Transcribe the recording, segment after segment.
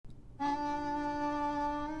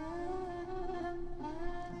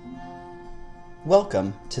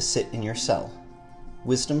Welcome to Sit in Your Cell,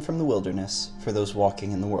 wisdom from the wilderness for those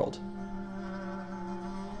walking in the world.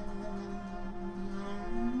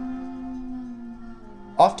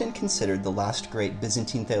 Often considered the last great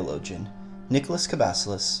Byzantine theologian, Nicholas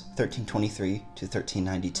Cabasilas, 1323 to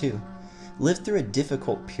 1392, lived through a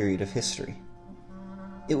difficult period of history.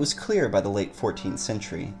 It was clear by the late 14th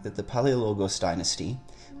century that the Palaiologos dynasty,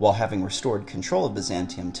 while having restored control of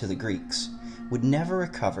Byzantium to the Greeks, would never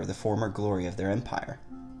recover the former glory of their empire.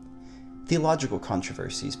 Theological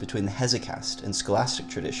controversies between the Hesychast and scholastic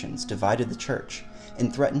traditions divided the church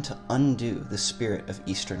and threatened to undo the spirit of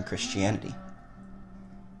Eastern Christianity.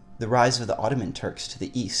 The rise of the Ottoman Turks to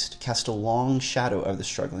the east cast a long shadow over the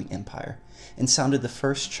struggling empire and sounded the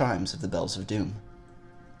first chimes of the bells of doom.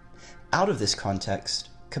 Out of this context,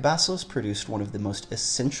 Cabasilas produced one of the most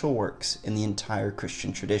essential works in the entire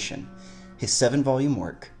Christian tradition, his 7-volume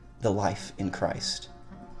work, The Life in Christ.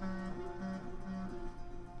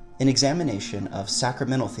 An examination of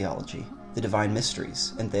sacramental theology, the divine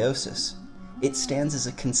mysteries, and theosis, it stands as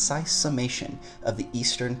a concise summation of the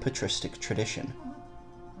Eastern patristic tradition.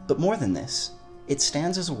 But more than this, it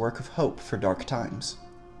stands as a work of hope for dark times.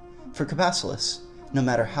 For Cabasilas, no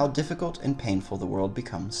matter how difficult and painful the world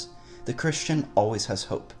becomes, the Christian always has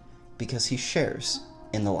hope, because he shares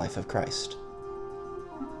in the life of Christ.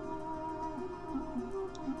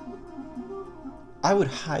 I would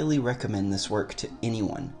highly recommend this work to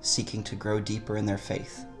anyone seeking to grow deeper in their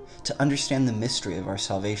faith, to understand the mystery of our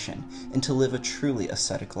salvation, and to live a truly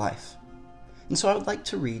ascetic life. And so I would like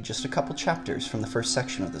to read just a couple chapters from the first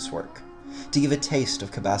section of this work, to give a taste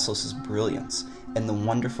of Cabasilas' brilliance and the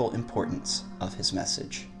wonderful importance of his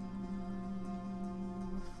message.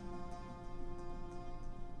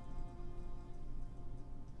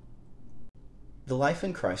 The life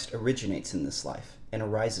in Christ originates in this life and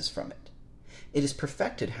arises from it. It is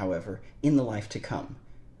perfected, however, in the life to come,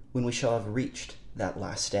 when we shall have reached that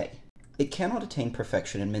last day. It cannot attain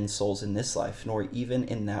perfection in men's souls in this life, nor even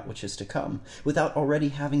in that which is to come, without already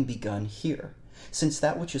having begun here, since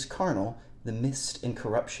that which is carnal, the mist and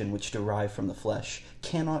corruption which derive from the flesh,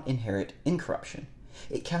 cannot inherit incorruption.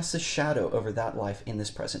 It casts a shadow over that life in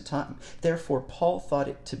this present time. Therefore, Paul thought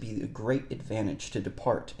it to be a great advantage to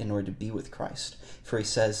depart in order to be with Christ, for he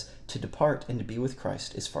says, to depart and to be with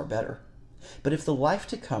Christ is far better. But if the life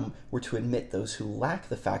to come were to admit those who lack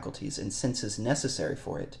the faculties and senses necessary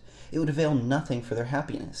for it, it would avail nothing for their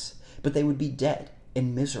happiness, but they would be dead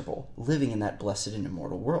and miserable, living in that blessed and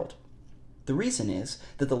immortal world. The reason is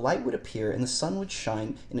that the light would appear and the sun would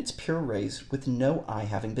shine in its pure rays with no eye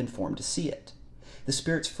having been formed to see it. The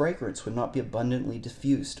Spirit's fragrance would not be abundantly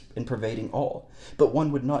diffused and pervading all, but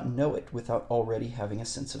one would not know it without already having a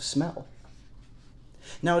sense of smell.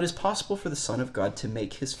 Now it is possible for the Son of God to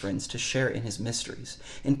make his friends to share in his mysteries,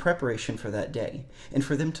 in preparation for that day, and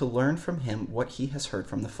for them to learn from him what he has heard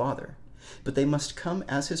from the Father. But they must come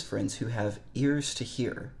as his friends who have ears to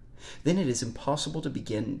hear. Then it is impossible to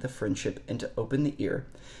begin the friendship and to open the ear,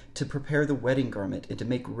 to prepare the wedding garment, and to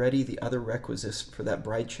make ready the other requisites for that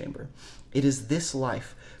bride chamber. It is this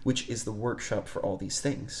life which is the workshop for all these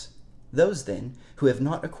things. Those, then, who have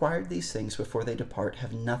not acquired these things before they depart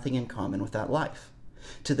have nothing in common with that life.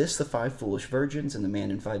 To this the 5 foolish virgins and the man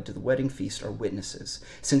invited to the wedding feast are witnesses,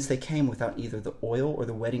 since they came without either the oil or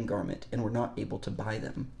the wedding garment, and were not able to buy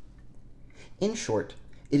them. In short,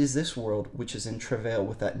 it is this world which is in travail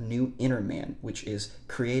with that new inner man which is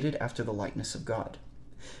created after the likeness of God.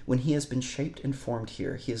 When he has been shaped and formed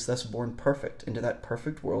here, he is thus born perfect into that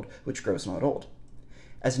perfect world which grows not old.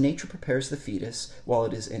 As nature prepares the fetus while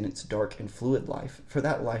it is in its dark and fluid life for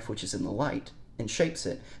that life which is in the light, and shapes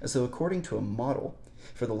it as though according to a model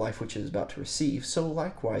for the life which it is about to receive, so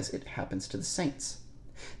likewise it happens to the saints.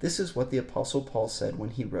 This is what the Apostle Paul said when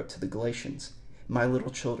he wrote to the Galatians, "My little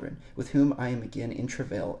children, with whom I am again in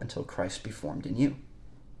travail until Christ be formed in you."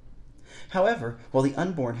 However, while the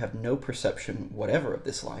unborn have no perception whatever of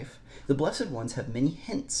this life, the blessed ones have many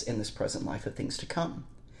hints in this present life of things to come.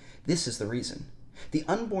 This is the reason. The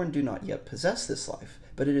unborn do not yet possess this life,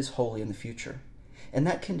 but it is wholly in the future. In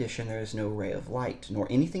that condition there is no ray of light, nor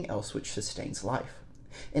anything else which sustains life.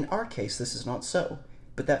 In our case this is not so,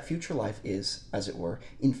 but that future life is, as it were,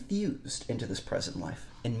 infused into this present life,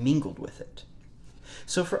 and mingled with it.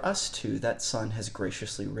 So for us too that sun has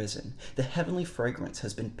graciously risen, the heavenly fragrance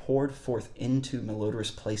has been poured forth into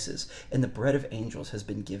malodorous places, and the bread of angels has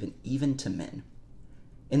been given even to men.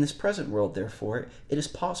 In this present world, therefore, it is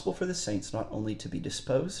possible for the saints not only to be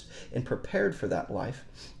disposed and prepared for that life,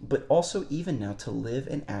 but also even now to live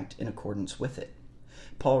and act in accordance with it.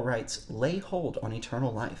 Paul writes, "Lay hold on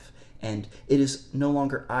eternal life," and "It is no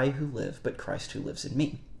longer I who live, but Christ who lives in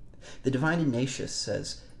me." The divine Ignatius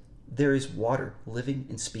says, "There is water living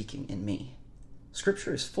and speaking in me."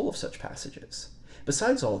 Scripture is full of such passages.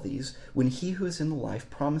 Besides all these, when he who is in the life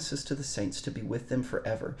promises to the saints to be with them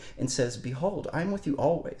forever, and says, "Behold, I am with you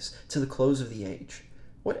always, to the close of the age,"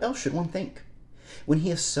 what else should one think? When he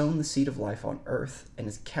has sown the seed of life on earth, and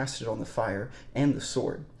has cast it on the fire and the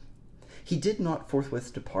sword, he did not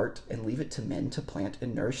forthwith depart and leave it to men to plant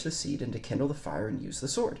and nourish the seed and to kindle the fire and use the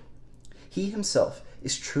sword. He himself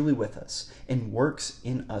is truly with us, and works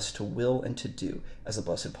in us to will and to do, as the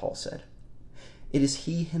blessed Paul said. It is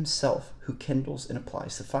he himself who kindles and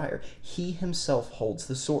applies the fire. He himself holds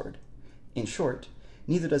the sword. In short,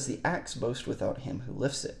 neither does the axe boast without him who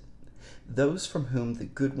lifts it. Those from whom the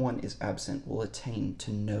good one is absent will attain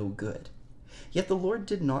to no good. Yet the Lord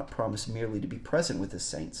did not promise merely to be present with his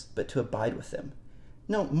saints, but to abide with them.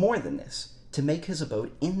 No, more than this, to make his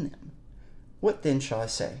abode in them. What then shall I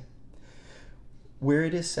say? Where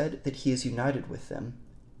it is said that he is united with them,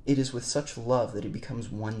 it is with such love that he becomes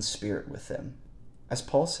one spirit with them. As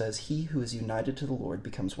Paul says, he who is united to the Lord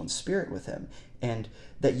becomes one spirit with him, and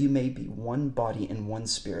that you may be one body and one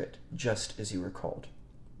spirit, just as you were called.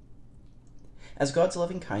 As God's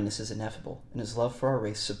loving kindness is ineffable, and his love for our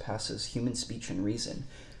race surpasses human speech and reason,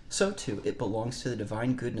 so too it belongs to the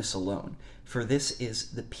divine goodness alone, for this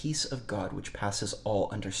is the peace of God which passes all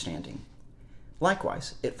understanding.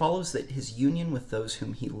 Likewise, it follows that his union with those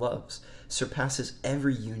whom he loves surpasses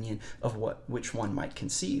every union of which one might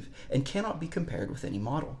conceive, and cannot be compared with any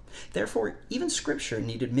model. Therefore, even Scripture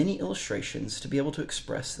needed many illustrations to be able to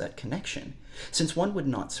express that connection, since one would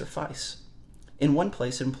not suffice. In one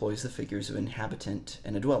place it employs the figures of an inhabitant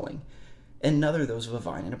and a dwelling, in another those of a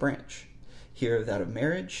vine and a branch, here that of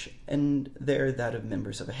marriage, and there that of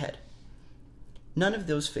members of a head. None of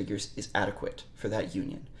those figures is adequate for that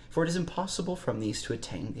union, for it is impossible from these to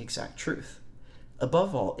attain the exact truth.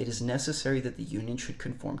 Above all, it is necessary that the union should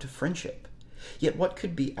conform to friendship. Yet what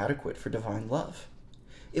could be adequate for divine love?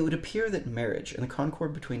 It would appear that marriage and the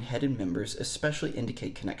concord between head and members especially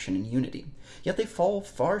indicate connection and unity, yet they fall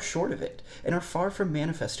far short of it, and are far from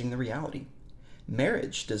manifesting the reality.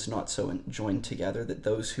 Marriage does not so join together that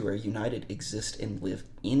those who are united exist and live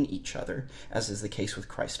in each other, as is the case with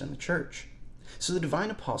Christ and the Church. So the divine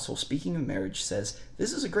apostle, speaking of marriage, says,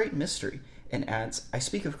 "This is a great mystery," and adds, "I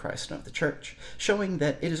speak of Christ, not of the church," showing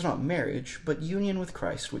that it is not marriage, but union with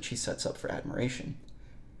Christ which he sets up for admiration.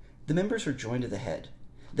 The members are joined to the head.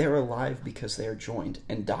 They are alive because they are joined,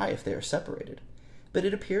 and die if they are separated. But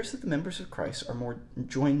it appears that the members of Christ are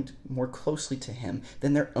joined more closely to him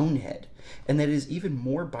than their own head, and that it is even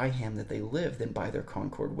more by him that they live than by their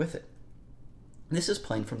concord with it. This is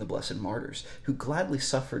plain from the blessed martyrs, who gladly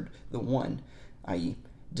suffered the one, i.e.,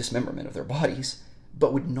 dismemberment of their bodies,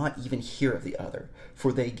 but would not even hear of the other,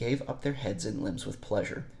 for they gave up their heads and limbs with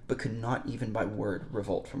pleasure, but could not even by word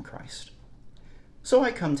revolt from Christ. So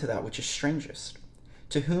I come to that which is strangest.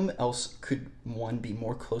 To whom else could one be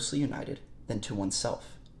more closely united than to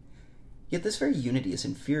oneself? Yet this very unity is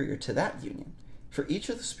inferior to that union, for each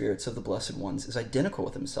of the spirits of the blessed ones is identical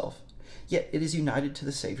with himself, yet it is united to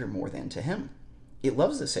the Savior more than to him. It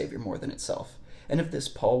loves the Savior more than itself, and of this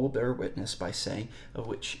Paul will bear witness by saying of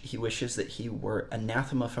which he wishes that he were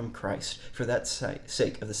anathema from Christ for that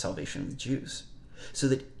sake of the salvation of the Jews, so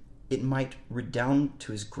that it might redound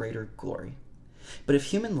to his greater glory. But if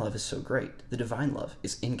human love is so great, the divine love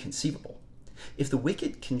is inconceivable. If the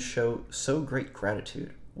wicked can show so great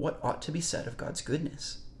gratitude, what ought to be said of God's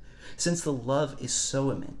goodness? Since the love is so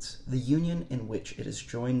immense, the union in which it has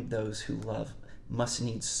joined those who love must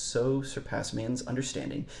needs so surpass man's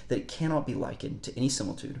understanding that it cannot be likened to any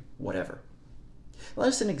similitude whatever. Let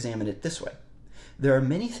us then examine it this way. There are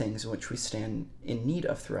many things in which we stand in need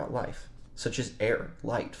of throughout life, such as air,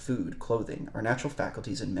 light, food, clothing, our natural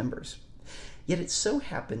faculties and members. Yet it so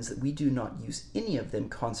happens that we do not use any of them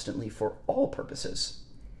constantly for all purposes.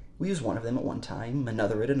 We use one of them at one time,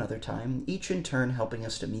 another at another time, each in turn helping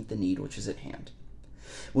us to meet the need which is at hand.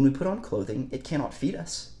 When we put on clothing, it cannot feed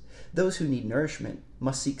us. Those who need nourishment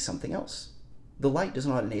must seek something else. The light does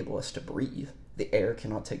not enable us to breathe. The air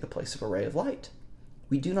cannot take the place of a ray of light.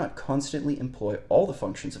 We do not constantly employ all the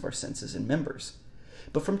functions of our senses and members.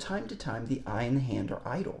 But from time to time, the eye and the hand are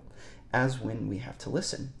idle, as when we have to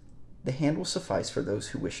listen. The hand will suffice for those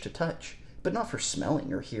who wish to touch, but not for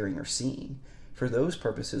smelling or hearing or seeing. For those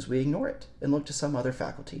purposes we ignore it and look to some other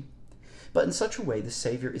faculty. But in such a way the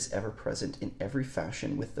Savior is ever present in every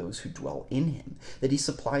fashion with those who dwell in him, that he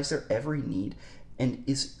supplies their every need and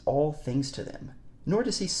is all things to them. Nor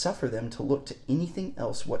does he suffer them to look to anything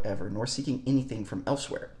else whatever, nor seeking anything from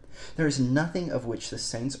elsewhere. There is nothing of which the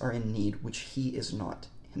saints are in need which he is not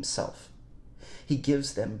himself. He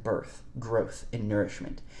gives them birth, growth, and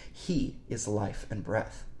nourishment. He is life and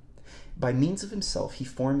breath. By means of himself, he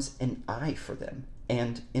forms an eye for them,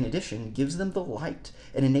 and, in addition, gives them the light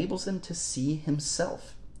and enables them to see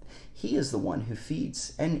himself. He is the one who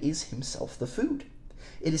feeds and is himself the food.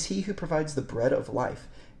 It is he who provides the bread of life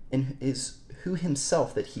and is who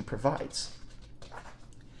himself that he provides.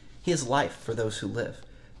 He is life for those who live,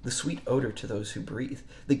 the sweet odor to those who breathe,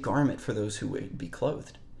 the garment for those who would be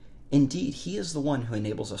clothed. Indeed, he is the one who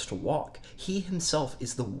enables us to walk. He himself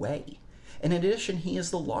is the way. And in addition, he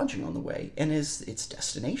is the lodging on the way and is its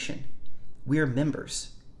destination. We are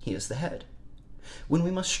members. He is the head. When we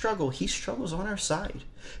must struggle, he struggles on our side.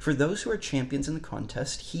 For those who are champions in the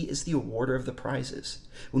contest, he is the awarder of the prizes.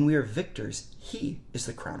 When we are victors, he is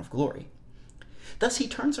the crown of glory. Thus he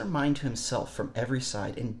turns our mind to himself from every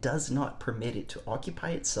side and does not permit it to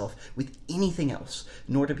occupy itself with anything else,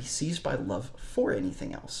 nor to be seized by love for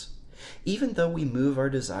anything else. Even though we move our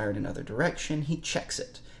desire in another direction, he checks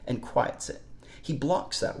it and quiets it. He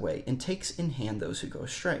blocks that way and takes in hand those who go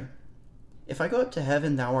astray. If I go up to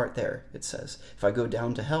heaven, thou art there, it says. If I go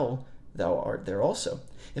down to hell, thou art there also.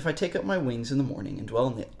 If I take up my wings in the morning and dwell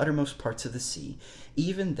in the uttermost parts of the sea,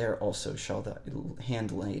 even there also shall thy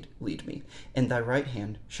hand lead me, and thy right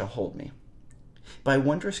hand shall hold me. By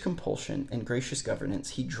wondrous compulsion and gracious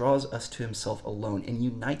governance, he draws us to himself alone and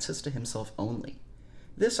unites us to himself only.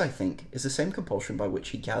 This, I think, is the same compulsion by which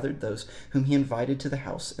he gathered those whom he invited to the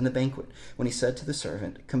house in the banquet, when he said to the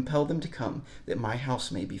servant, "Compel them to come, that my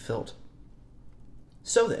house may be filled."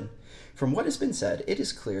 So then, from what has been said, it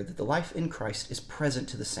is clear that the life in Christ is present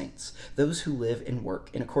to the saints, those who live and work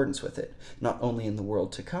in accordance with it, not only in the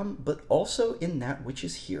world to come, but also in that which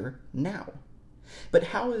is here now. But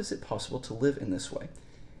how is it possible to live in this way?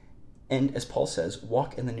 And as Paul says,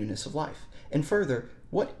 walk in the newness of life. And further,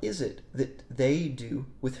 what is it that they do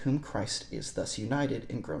with whom Christ is thus united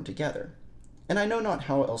and grown together? And I know not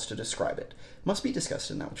how else to describe it. Must be discussed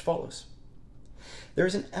in that which follows. There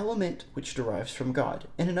is an element which derives from God,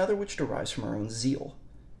 and another which derives from our own zeal.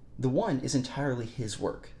 The one is entirely his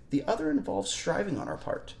work. The other involves striving on our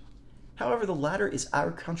part. However, the latter is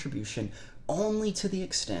our contribution only to the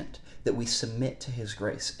extent that we submit to his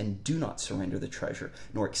grace and do not surrender the treasure,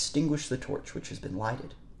 nor extinguish the torch which has been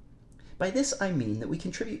lighted. By this I mean that we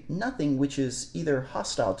contribute nothing which is either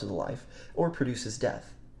hostile to the life or produces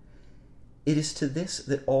death. It is to this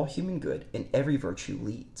that all human good and every virtue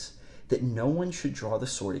leads, that no one should draw the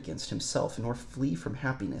sword against himself, nor flee from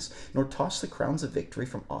happiness, nor toss the crowns of victory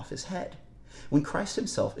from off his head. When Christ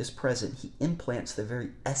himself is present, he implants the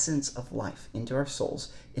very essence of life into our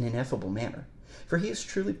souls in an ineffable manner. For he is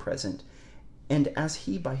truly present, and as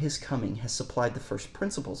he by his coming has supplied the first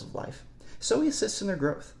principles of life, so he assists in their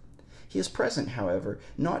growth. He is present, however,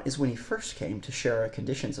 not as when he first came to share our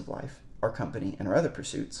conditions of life, our company, and our other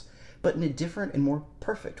pursuits, but in a different and more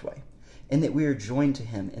perfect way, and that we are joined to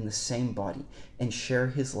him in the same body and share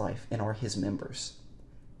his life and are his members.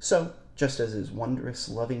 So, just as his wondrous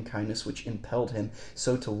loving kindness which impelled him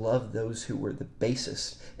so to love those who were the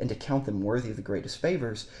basest and to count them worthy of the greatest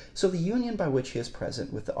favors, so the union by which he is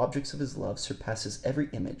present with the objects of his love surpasses every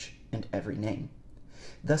image and every name.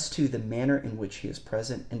 Thus, too, the manner in which he is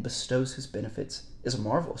present and bestows his benefits is a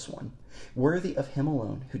marvelous one, worthy of him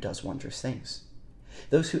alone who does wondrous things.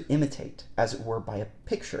 Those who imitate, as it were by a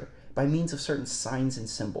picture, by means of certain signs and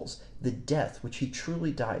symbols, the death which he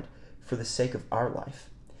truly died for the sake of our life,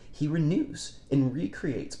 he renews and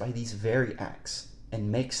recreates by these very acts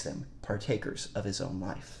and makes them partakers of his own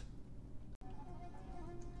life.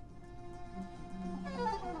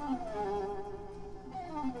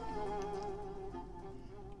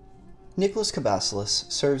 Nicholas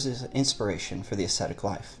Cabasilas serves as an inspiration for the ascetic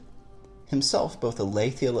life. Himself both a lay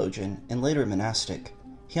theologian and later a monastic,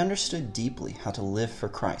 he understood deeply how to live for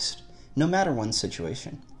Christ, no matter one's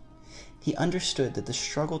situation. He understood that the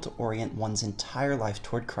struggle to orient one's entire life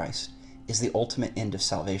toward Christ is the ultimate end of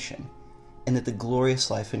salvation, and that the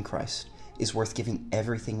glorious life in Christ is worth giving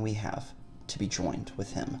everything we have to be joined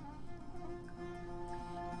with him.